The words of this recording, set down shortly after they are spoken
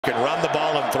Can run the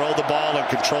ball and throw the ball and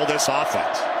control this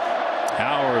offense.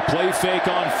 Howard, play fake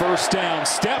on first down,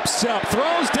 steps up,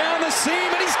 throws down the seam,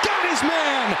 and he's got his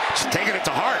man. Taking it to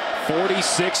heart.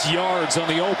 46 yards on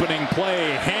the opening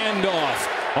play, handoff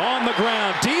on the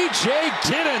ground. DJ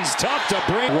Giddens, tough to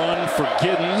bring. Run for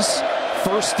Giddens,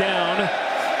 first down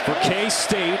for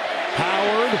K-State.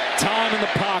 Howard, time in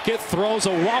the pocket, throws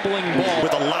a wobbling ball.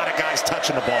 With a lot of guys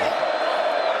touching the ball.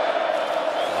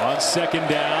 On second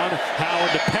down,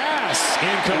 Howard to pass,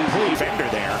 incomplete. Defender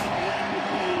there.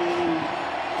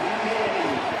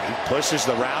 He pushes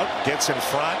the route, gets in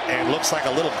front, and looks like a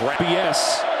little grab.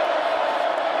 BS.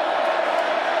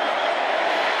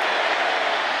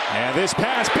 And this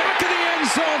pass back to the end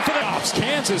zone for the Ops.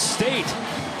 Kansas State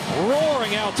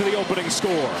roaring out to the opening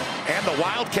score. And the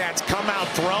Wildcats come out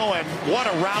throwing. What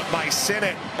a route by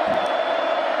Sinnott.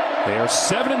 They are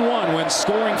 7-1 when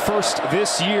scoring first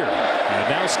this year. And have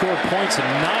now scored points in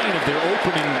 9 of their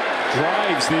opening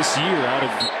drives this year out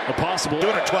of a possible.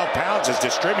 212 pounds is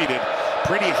distributed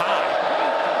pretty high.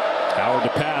 Howard to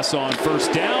pass on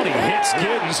first down. He hits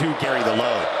Giddens, who carry the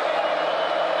load.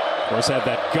 Of course, had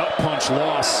that gut punch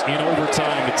loss in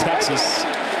overtime to Texas.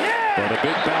 But a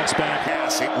big bounce back.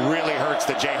 Yes, it really hurts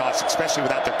the Jayhawks, especially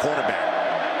without their quarterback.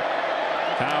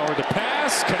 Howard to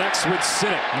pass, connects with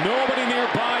Sinnott. Nobody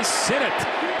nearby. Sinnott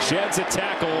sheds a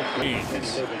tackle.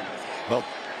 Well,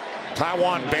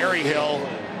 Taiwan Berryhill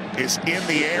is in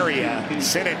the area.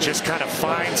 Sinnott just kind of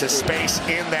finds a space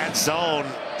in that zone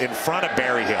in front of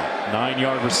Berryhill.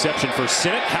 9-yard reception for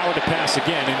Sinnott. Howard to pass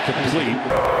again, incomplete.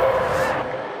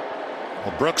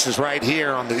 Well, Brooks is right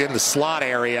here in the slot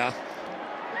area.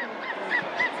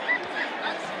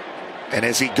 And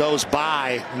as he goes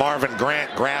by, Marvin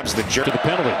Grant grabs the jerk. To the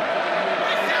penalty.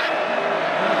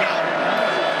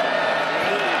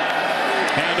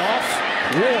 Handoff.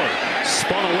 Ward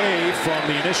spun away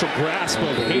from the initial grasp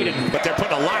of Hayden. But they're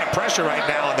putting a lot of pressure right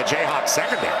now on the Jayhawks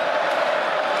secondary.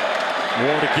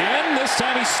 Ward again. This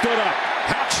time he stood up.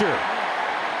 Hatcher.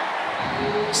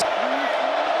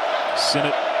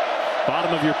 Sinnott,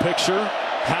 bottom of your picture.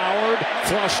 Howard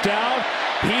flushed out.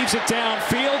 Heaves it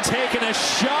downfield, taking a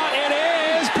shot. It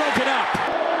is broken up.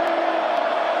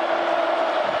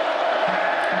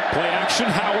 Play action,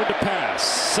 Howard to pass.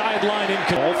 Sideline in.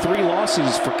 All 3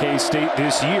 losses for K-State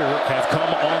this year have come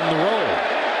on the road.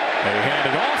 They hand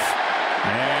it off.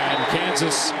 And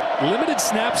Kansas, limited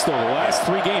snaps though, the last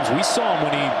 3 games. We saw him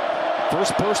when he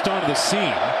first burst onto the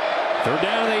scene. 3rd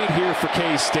down and 8 here for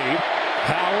K-State.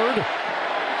 Howard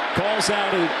calls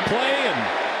out a play and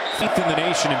 8th in the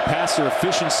nation in passer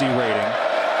efficiency rating.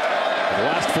 The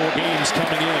last 4 games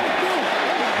coming in.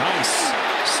 Nice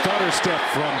stutter step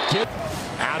from Giddens.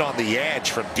 Out on the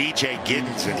edge from DJ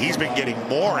Giddens, and he's been getting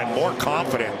more and more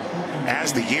confident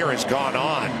as the year has gone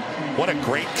on. What a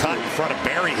great cut in front of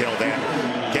Berryhill then.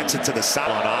 Gets it to the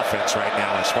side on offense right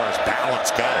now as far as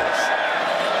balance goes.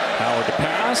 Howard to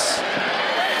pass.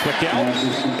 Quick out.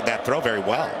 Did that throw very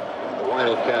well.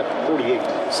 Wildcat 48.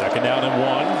 2nd down and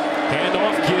 1.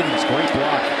 Handoff Giddens. Great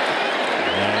block.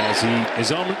 As he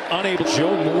is unable to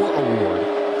Joe Moore Award.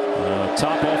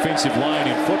 Top offensive line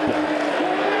in football.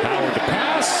 Howard to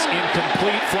pass.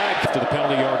 Incomplete. Flag to the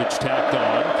penalty yardage tacked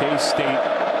on. K-State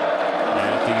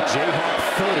at the Jayhawk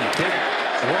 30. Big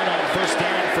run on first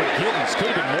down for Giddens.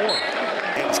 Could have been more.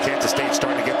 Kansas State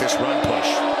starting to get this run push.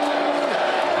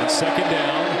 On 2nd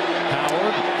down,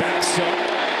 Howard backs up.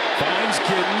 Finds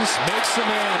Giddens, makes the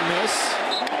man miss.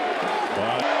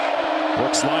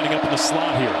 Brooks lining up in the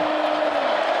slot here.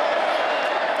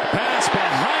 Pass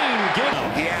behind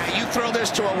Giddens. Yeah, you throw this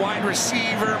to a wide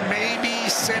receiver. Maybe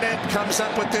Sinnott comes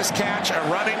up with this catch. A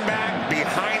running back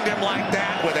behind him like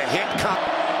that with a hit cut.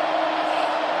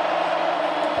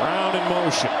 Brown in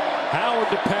motion. Howard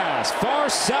to pass. Far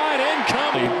side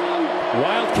incoming.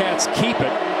 Wildcats keep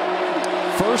it.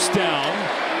 1st down.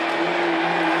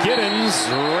 Giddens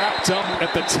wrapped up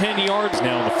at the 10 yards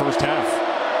now in the first half.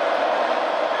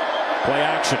 Play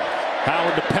action.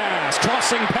 Howard to pass.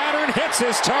 Crossing pattern. Hits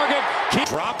his target.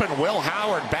 Dropping Will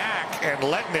Howard back and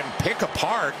letting him pick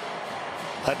apart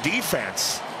a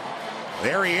defense.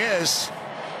 There he is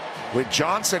with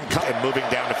Johnson and moving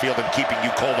down the field and keeping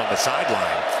you cold on the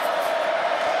sideline.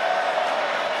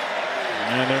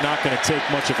 And they're not going to take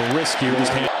much of a risk here.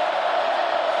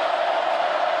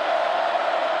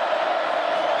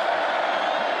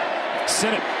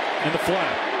 Sinnott in the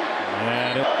flat.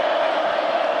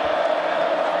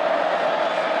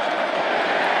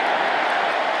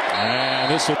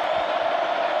 And this will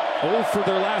 0 for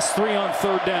their last 3 on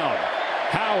 3rd down.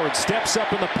 Howard steps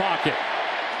up in the pocket.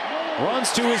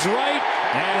 Runs to his right.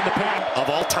 And the pass. Of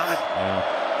all time.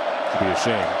 It'd be a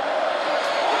shame.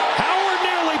 Howard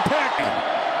nearly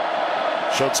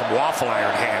Showed some waffle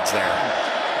iron hands there.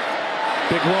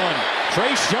 Big run.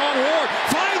 Trayshawn Ward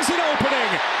finds an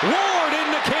opening. Ward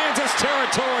into Kansas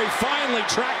territory. Finally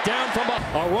tracked down from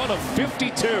a run of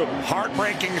 52.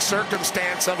 Heartbreaking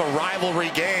circumstance of a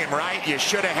rivalry game, right? You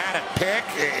should have had a pick,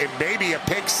 maybe a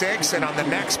pick six, and on the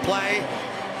next play,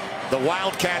 the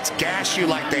Wildcats gash you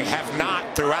like they have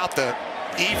not throughout the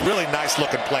really nice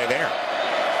looking play there.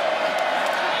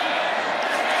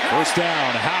 First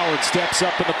down. Howard steps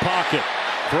up in the pocket.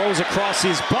 Throws across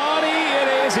his body. It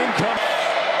is incomplete.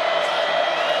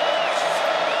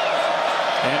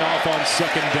 And off on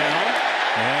second down.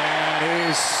 And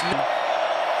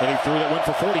he threw that went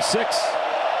for 46.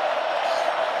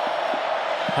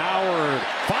 Howard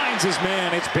finds his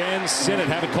man. It's Ben Sinnott.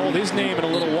 Haven't called his name in a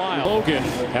little while. Logan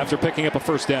after picking up a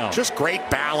first down. Just great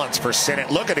balance for Sinnott.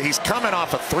 Look at it. He's coming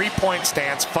off a three-point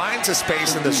stance, finds a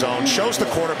space in the zone, shows the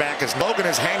quarterback as Logan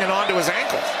is hanging on to his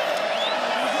ankles.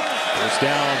 First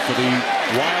down for the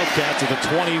Wildcats at the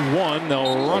 21.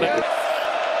 They'll run it.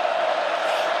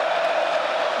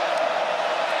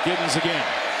 Giddens again.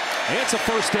 It's a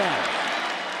first down.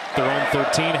 Their own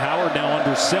 13. Howard now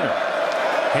under center.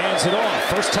 Hands it off.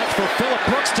 First touch for Phillip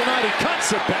Brooks tonight. He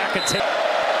cuts it back and takes.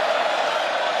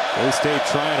 K-State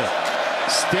trying to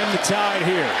stem the tide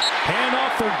here.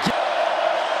 Handoff for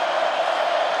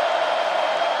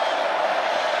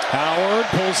Howard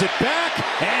pulls it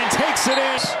back and takes it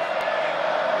in.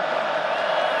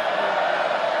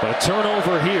 But a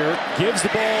turnover here gives the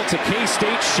ball to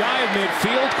K-State shy of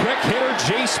midfield. Quick hitter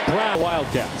Jace Brown.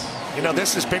 Wildcats. You know,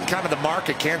 this has been kind of the mark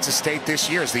at Kansas State this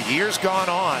year. As the year's gone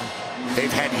on,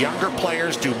 they've had younger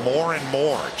players do more and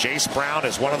more. Jace Brown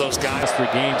is one of those guys. Last 3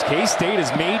 games, K-State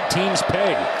has made teams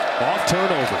pay off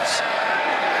turnovers.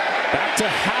 Back to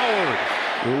Howard,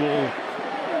 who will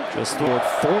just throw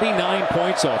 49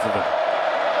 points off of him.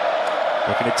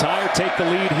 Looking to tie or take the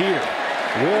lead here.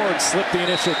 Ward slipped the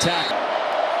initial tackle.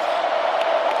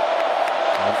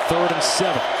 On 3rd and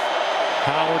 7.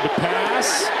 Howard to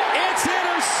pass. It's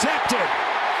intercepted.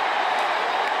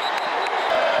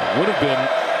 It would have been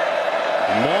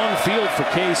long field for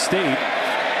K-State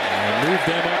and moved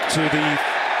them up to the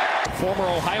former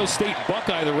Ohio State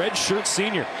Buckeye, the redshirt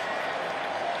senior.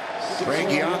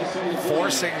 Greg Young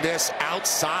forcing this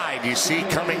outside. You see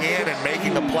coming in and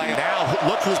making the play now.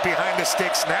 Look who's behind the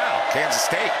sticks now. Kansas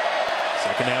State.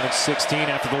 Second down and 16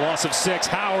 after the loss of 6.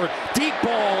 Howard, deep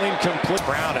ball, incomplete.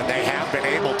 Brown, and they have been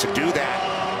able to do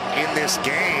that in this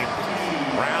game.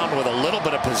 Brown with a little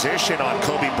bit of position on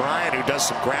Cobee Bryant, who does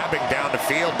some grabbing down the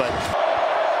field, but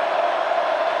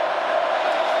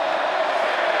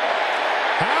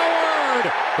Howard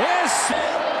is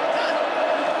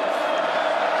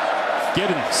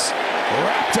Giddens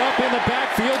wrapped up in the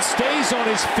backfield, stays on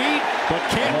his feet, but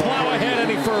can't plow ahead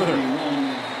any further.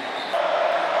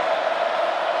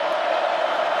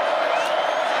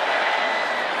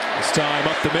 This time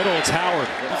up the middle, it's Howard.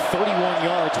 31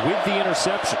 yards with the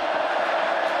interception.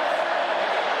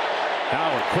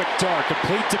 Howard, quick dart,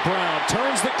 complete to Brown,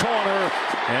 turns the corner,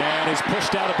 and is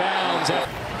pushed out of bounds.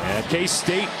 And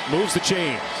K-State moves the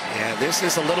chains. Yeah, this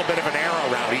is a little bit of an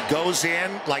arrow route. He goes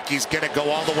in like he's going to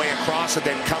go all the way across and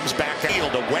then comes back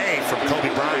field away from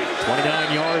Cobee Bryant.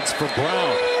 29 yards for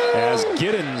Brown as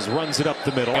Giddens runs it up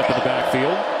the middle, up in the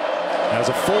backfield. As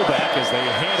a fullback, as they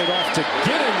hand it off to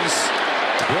Giddens.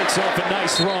 Breaks off a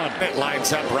nice run. It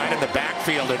lines up right in the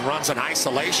backfield and runs an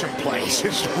isolation play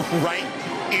just right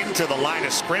into the line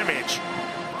of scrimmage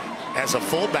as a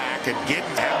fullback, and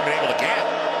Giddens haven't been able to get.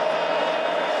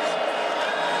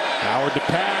 Howard to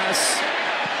pass.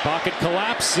 Pocket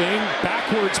collapsing.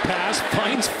 Backwards pass.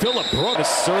 Finds Phillip Brooks to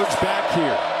surge back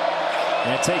here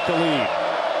and take the lead.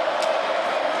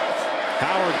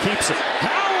 Howard keeps it.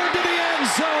 Howard to the end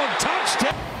zone.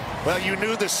 Touchdown. Well, you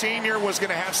knew the senior was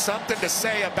going to have something to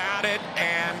say about it,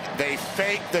 and they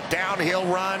fake the downhill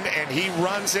run, and he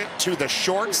runs it to the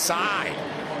short side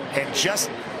and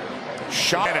just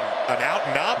shot an out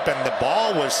and up, and the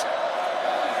ball was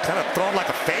kind of thrown like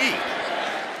a fade.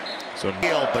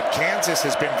 But Kansas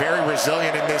has been very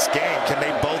resilient in this game. Can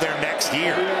they bow their necks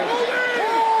here?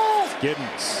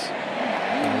 Giddens.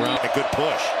 A good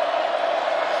push.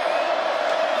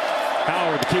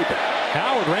 Howard to keep it.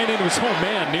 Howard ran into his own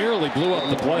man, nearly blew up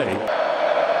the play.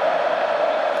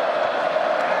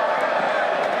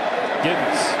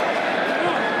 Giddens.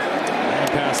 Ran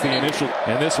past the initial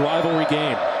in this rivalry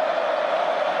game.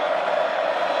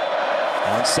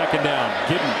 On second down,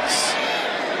 Giddens.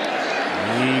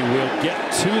 He will get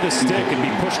to the stick and be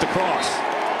pushed across.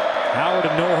 Howard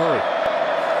in no hurry.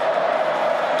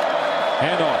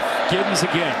 Handoff. Giddens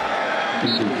again.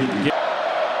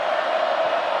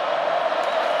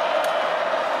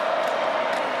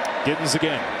 Giddens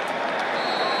again.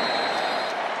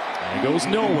 And he goes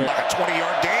nowhere. A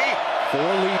 20-yard day. 4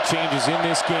 lead changes in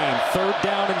this game. 3rd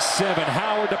down and 7.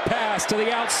 Howard to pass to the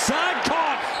outside.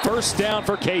 Caught. First down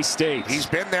for K-State. He's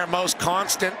been their most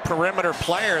constant perimeter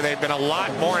player. They've been a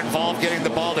lot more involved getting the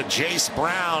ball to Jace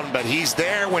Brown, but he's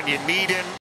there when you need him.